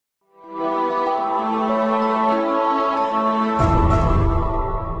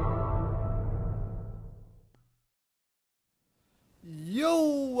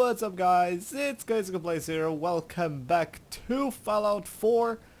What's up guys, it's KeisukeRS here, welcome back to Fallout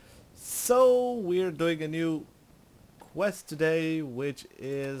 4. So we're doing a new quest today, which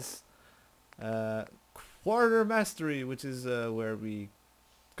is QuarterMastery, which is where we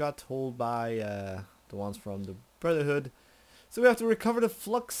got told by the ones from the Brotherhood. So we have to recover the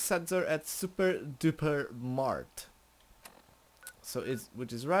Flux sensor at Super Duper Mart. So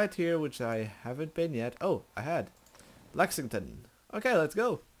which is right here, which I haven't been yet. Oh, I had. Lexington. Okay, let's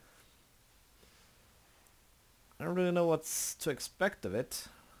go. I don't really know what's to expect of it.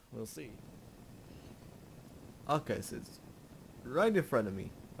 We'll see. Okay, so it's right in front of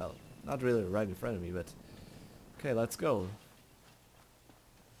me. Well, not really right in front of me, but... Okay, let's go.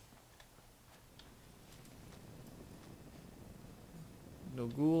 No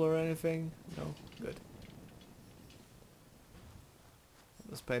ghoul or anything? No? Good.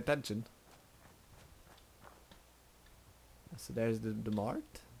 Let's pay attention. So there's the mart.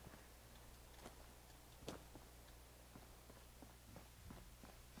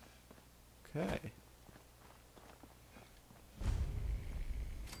 Okay.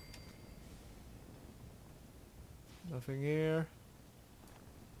 Nothing here.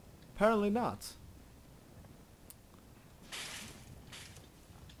 Apparently not.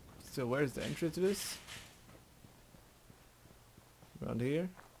 So where's the entry to this? Around here?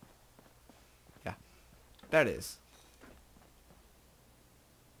 Yeah. There it is.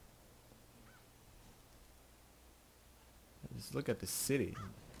 Just look at the city.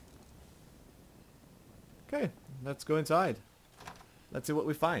 Okay, let's go inside. Let's see what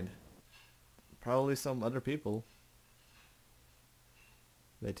we find. Probably some other people.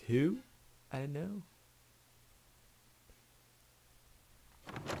 But who? I don't know.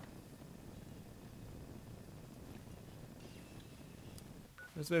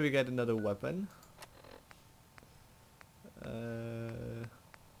 Let's maybe get another weapon. Yeah,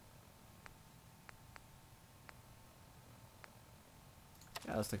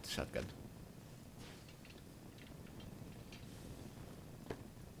 let's take the shotgun.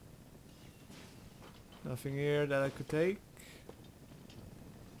 Nothing here that I could take.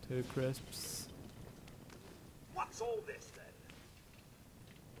 2 crisps. What's all this then?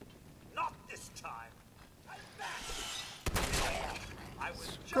 Not this time. I'm back. I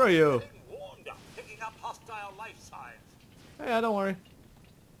was Screw you. just getting warmed up, picking up hostile life signs. Yeah, don't worry.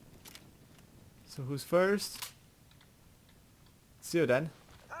 So who's first? See you then.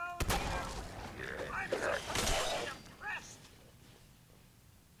 How new? I'm supposed to be impressed.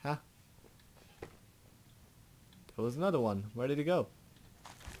 Huh? There was another one. Where did he go?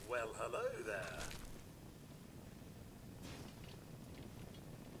 Well, hello there.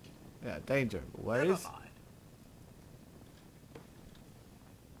 Yeah, danger. Where Never is? mind.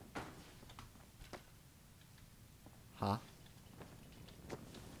 Huh?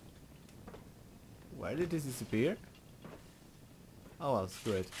 Where did this disappear? Oh well,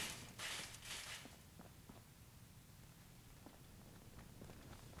 screw it.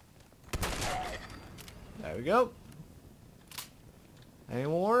 There we go. Any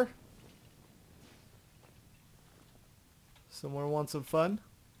more? Someone want some fun?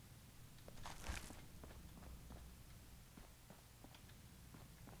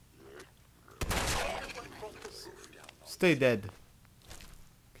 Stay dead.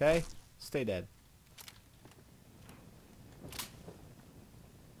 Okay? Stay dead.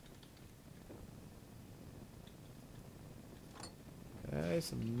 Okay,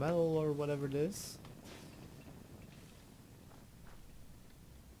 some metal or whatever it is.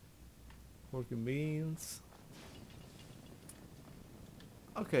 Pork and beans.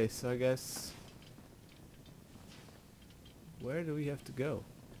 Okay, so I guess... Where do we have to go?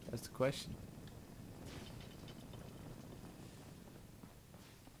 That's the question.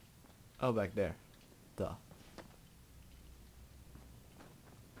 Oh, back there. Duh.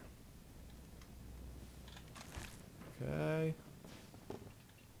 Okay.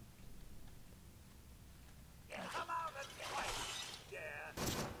 Come out and fight. Yeah.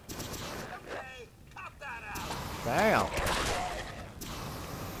 Okay, cut that out. Damn.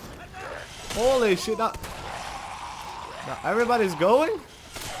 Holy shit. Now everybody's going?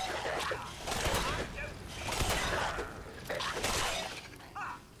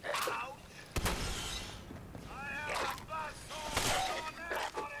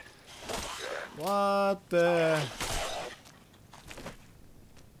 What the...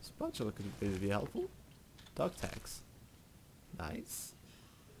 Spatula could be helpful. Dog tags. Nice.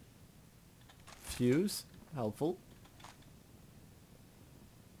 Fuse. Helpful.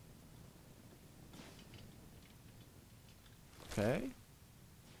 Okay.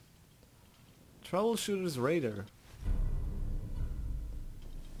 Troubleshooter's radar.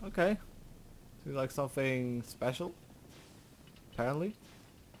 Okay. Seems like something special. Apparently.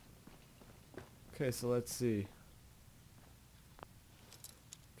 Okay, so let's see.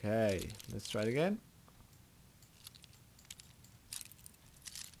 Okay, let's try it again.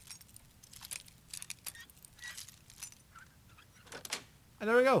 And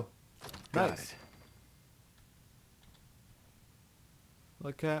there we go. Got Nice. it.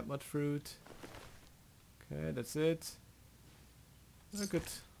 Look at mud fruit. Okay, that's it. Oh, good.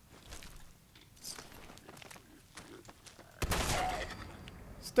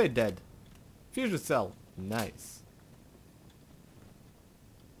 Stay dead. Fusion cell. Nice.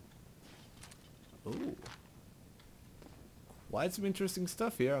 Ooh. Quite some interesting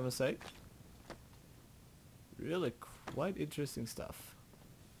stuff here, I must say. Really quite interesting stuff.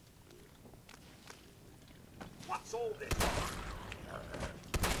 What's all this?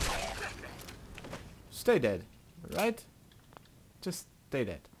 Stay dead. Right? Just stay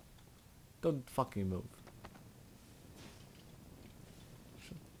dead. Don't fucking move.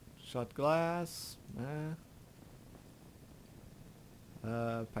 Shot glass.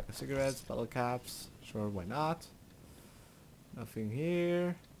 Pack of cigarettes, bottle caps. Sure, why not? Nothing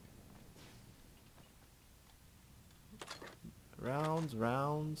here.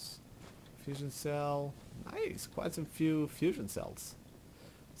 Rounds. Fusion cell. Nice, quite some few fusion cells.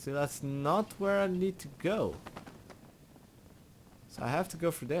 See, that's not where I need to go. So I have to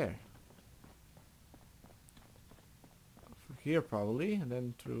go for there. For here probably, and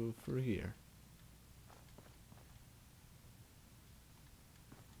then through here.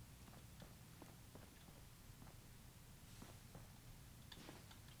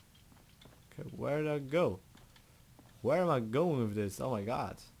 Okay, where did I go? Where am I going with this? Oh my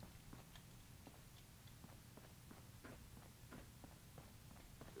god.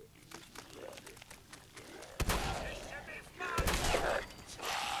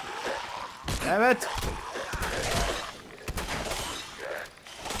 Damn it!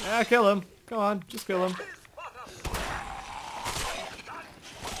 Yeah, kill him. Come on, just kill him.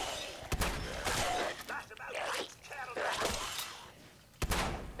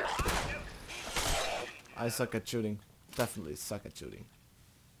 I suck at shooting. Definitely suck at shooting.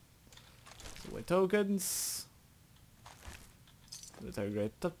 So with tokens. Military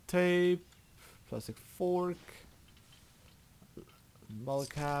grade duct tape. Plastic fork. Ball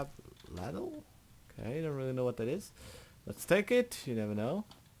cap. Ladle? Okay, don't really know what that is. Let's take it, you never know.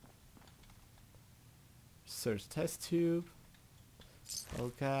 Search test tube.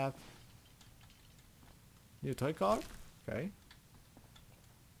 Ball cap. New toy car? Okay.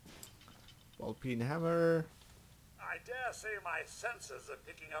 Ball peen hammer. I dare say my senses are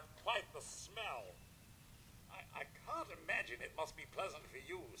picking up quite the smell. I can't imagine it must be pleasant for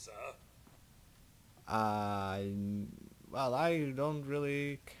you, sir. Well, I don't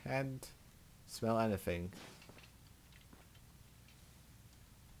really can't smell anything.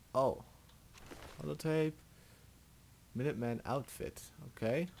 Oh. Holotape. Minuteman outfit.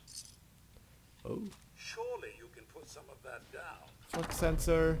 Okay. Oh. Surely you can put some of that down. Flux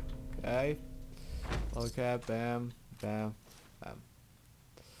sensor. Okay. Okay, bam, bam, bam.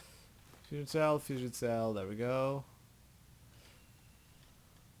 Fusion cell, there we go.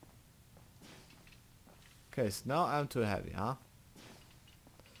 Okay, so now I'm too heavy, huh?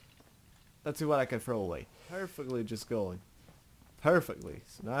 Let's see what I can throw away. Perfectly just going. Perfectly.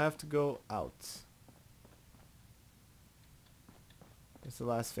 So now I have to go out. That's the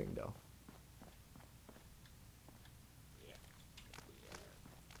last thing though.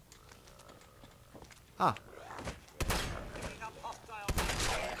 Ah.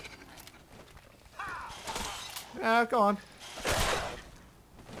 Yeah, go on.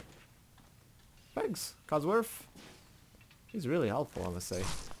 Thanks, Cosworth. He's really helpful, I must say.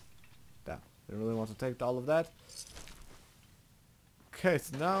 Damn, didn't really want to take all of that. Okay,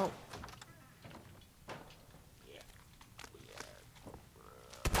 so now...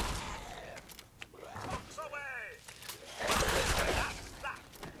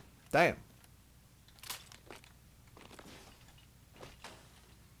 Damn.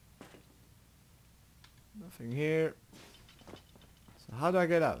 Nothing here. So how do I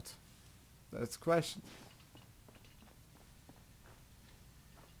get out? That's the question.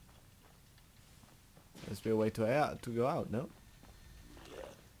 Must be a way to go out, no?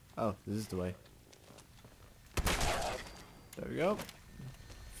 Oh, this is the way. There we go.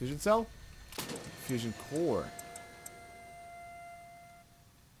 Fusion cell. Fusion core.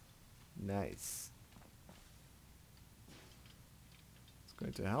 Nice. It's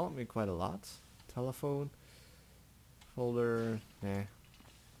going to help me quite a lot. Telephone. Folder. Nah.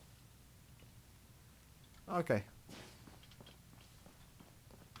 Okay.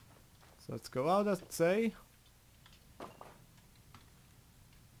 So let's go out, let's say.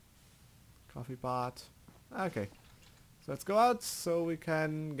 Coffee pot. Okay. So let's go out so we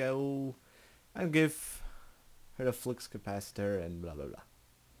can go and give her the flux capacitor and blah blah blah.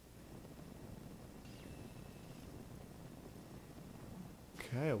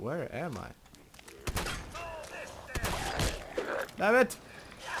 Okay, where am I? Damn it!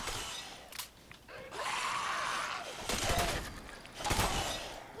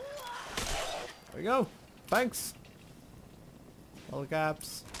 There we go. Thanks. All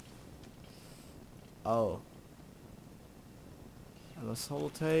caps. Oh. And a solo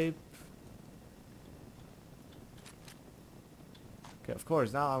tape. Okay, of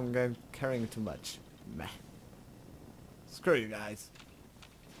course, now I'm carrying too much. Meh. Screw you guys.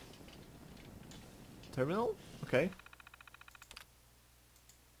 Terminal? Okay.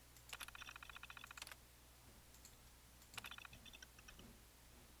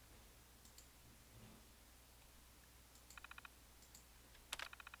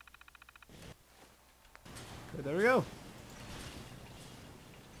 Okay, there we go.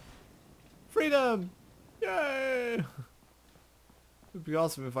 Freedom! Yay! It'd be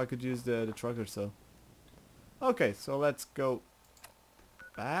awesome if I could use the truck or so. Okay, so let's go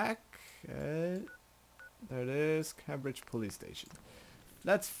back. There it is, Cambridge Police Station.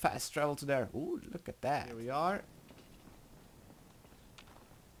 Let's fast travel to there. Ooh, look at that. Here we are.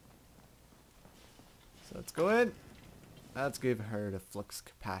 So let's go in. Let's give her the flux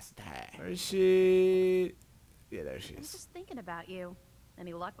capacitor. Where is she? Yeah, there she I was is. just thinking about you.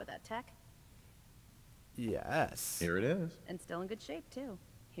 Any luck with that tech? Yes. Here it is. And still in good shape, too.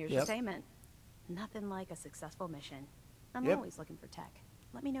 Here's Yep. your payment. Nothing like a successful mission. I'm Yep. always looking for tech.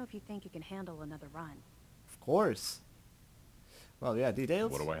 Let me know if you think you can handle another run. Of course. Well, yeah,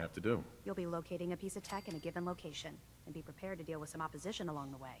 details. What do I have to do? You'll be locating a piece of tech in a given location, and be prepared to deal with some opposition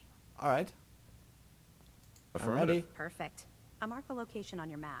along the way. Alright. I'm ready. Affirmative. Perfect. I'll mark the location on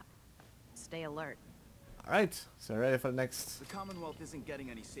your map. Stay alert. Alright, so ready for the next. The Commonwealth isn't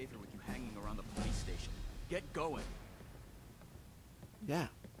getting any safer with you hanging around the police station. Get going. Yeah,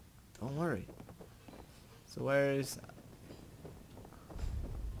 don't worry. So where is...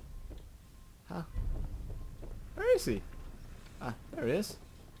 Huh? Where is he? Ah, there he is.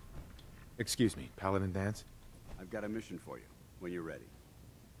 Excuse me, Paladin Dance? I've got a mission for you, when you're ready.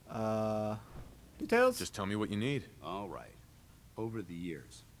 Details? Just tell me what you need. All right. Over the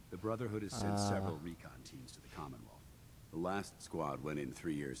years, the Brotherhood has sent several recon teams to the Commonwealth. The last squad went in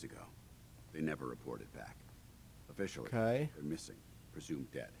 3 years ago. They never reported back. Officially, Okay. they're missing, presumed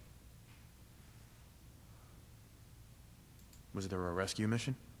dead. Was there a rescue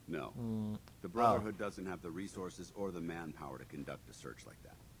mission? No. The Brotherhood doesn't have the resources or the manpower to conduct a search like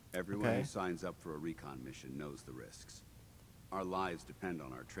that. Everyone Okay. who signs up for a recon mission knows the risks. Our lives depend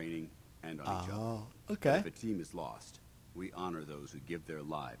on our training and on each other. Oh, But okay. if a team is lost, we honor those who give their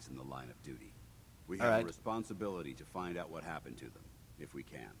lives in the line of duty. We All have right. a responsibility to find out what happened to them, if we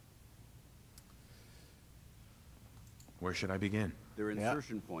can. Where should I begin? Their Yeah.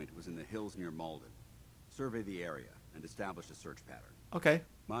 insertion point was in the hills near Malden. Survey the area and establish a search pattern. Okay.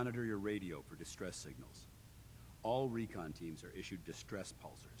 Monitor your radio for distress signals. All recon teams are issued distress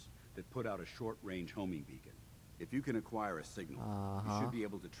pulsers that put out a short-range homing beacon. If you can acquire a signal, you should be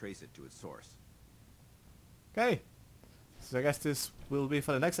able to trace it to its source. Okay. So I guess this will be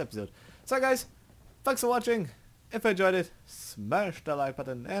for the next episode. So guys, thanks for watching. If you enjoyed it, smash the like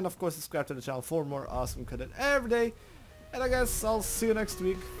button and of course subscribe to the channel for more awesome content every day. And I guess I'll see you next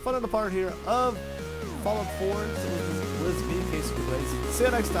week for another part here of Fallout 4. So this is me, KeisukeRS. See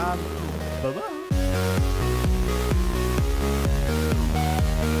you next time. Bye bye.